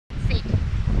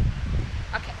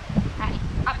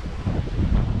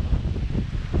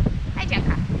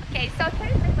So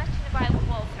first the question about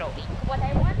ball throwing. What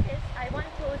I want is I want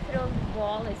to throw the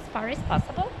ball as far as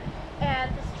possible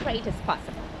and as straight as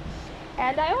possible.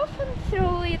 And I often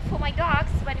throw it for my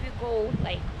dogs when we go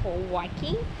like for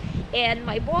walking, and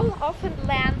my ball often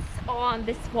lands on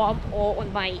the swamp or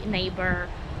on my neighbor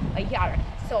yard.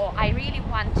 So I really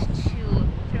want to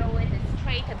throw it as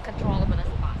straight and controllable as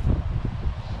possible.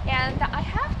 And I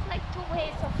have like two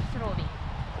ways of throwing.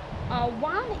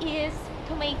 One is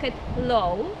to make it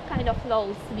low, kind of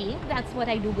low swing. That's what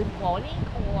I do with bowling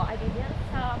or I do with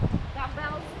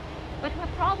dumbbells. But my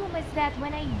problem is that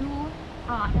when I do,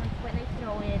 when I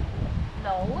throw it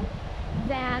low,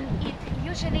 then it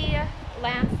usually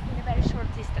lands in a very short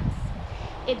distance.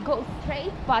 It goes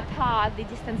straight, but the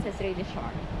distance is really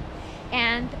short.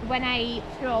 And when I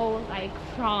throw like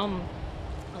from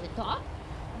the top,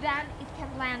 then it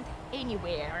can land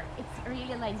anywhere. It's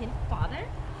really landing farther,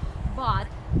 but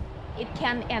it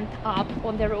can end up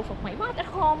on the roof of my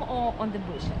motorhome or on the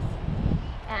bushes.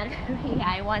 And really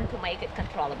I want to make it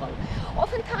controllable.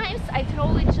 Oftentimes I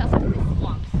throw it just in the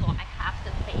swamp, so I have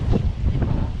to take the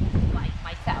ball like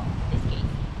myself in this case.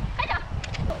 Kinda.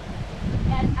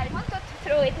 And I want to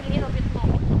throw it a little bit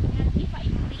lower. And if I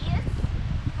please,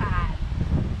 5,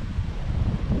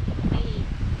 8,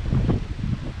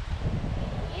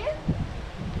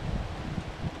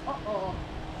 uh-oh.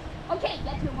 Okay,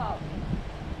 get your ball.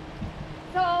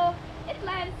 So it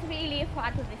lands really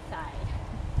far to the side.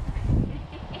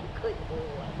 Good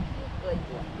boy. Good boy.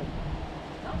 Good boy.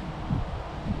 So,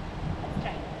 let's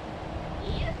try.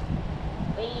 Here.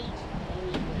 Wait.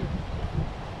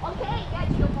 Okay, got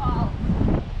your ball.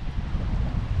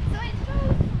 So it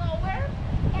throws slower,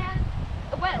 and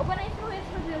when I throw it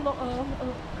through the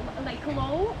like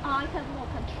low, I have more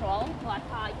control, but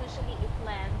usually it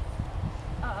lands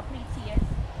pretty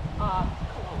close.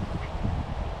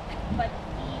 But if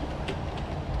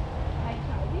I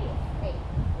try this, hey.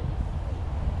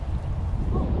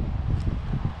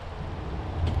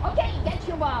 Okay, get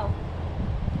your ball.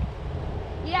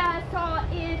 Yeah, so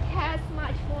it has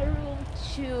much more room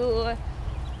to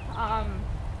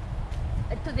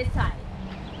the side,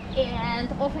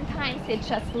 and oftentimes it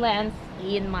just lands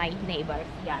in my neighbor's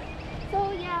yard.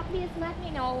 So yeah, please let me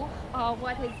know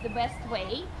what is the best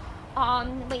way.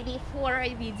 Maybe for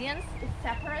obedience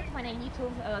separate when I need to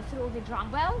throw the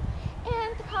dumbbell,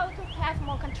 and how to have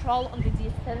more control on the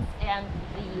distance and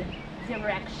the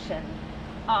direction.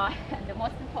 And the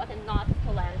most important, not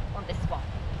to land on the swamp.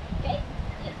 Okay?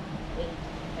 Yes.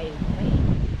 Wait.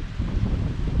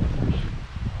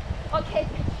 Okay,